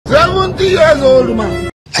years old man.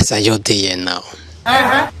 As I just here now,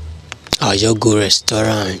 I'll just go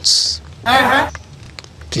restaurants.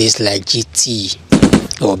 Place like GT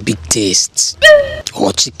or Big Taste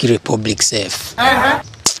or Chicken Republic Self.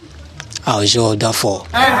 I'll just order for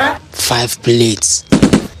 5 plates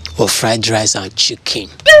of fried rice and chicken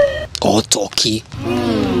or turkey.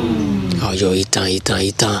 I'll just eat.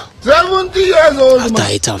 70 years old After man.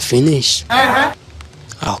 I eat and finish,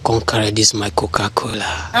 I'll come carry this my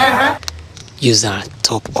Coca-Cola. Use and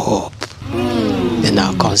top up. Then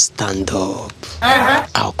I'll come stand up.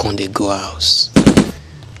 I'll come to go house.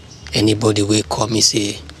 Anybody will call me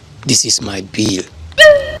say, this is my bill.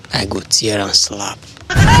 I go tear and slap.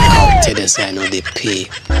 I'll tell them say I know they pay.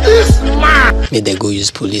 This man. May they go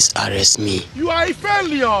use police arrest me. You are a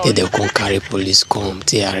failure. Then they'll come carry police come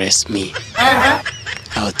to arrest me.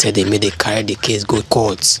 I'll tell them may they carry the case go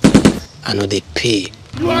court. I know they pay.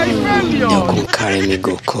 You are a failure. They'll come carry me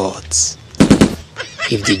go court.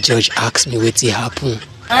 If the judge asks me what happen,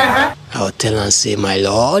 I'll tell and say, my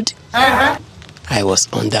lord, I was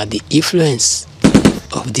under the influence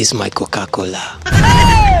of this my Coca-Cola.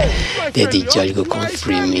 Then the judge go come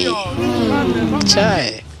free me.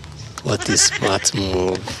 Chai, what a smart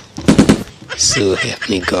move. So help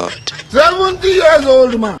me God. 70 years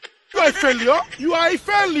old man. You are a failure. You are a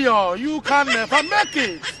failure. You can never make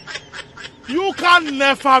it. You can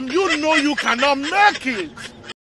never. You know you cannot make it.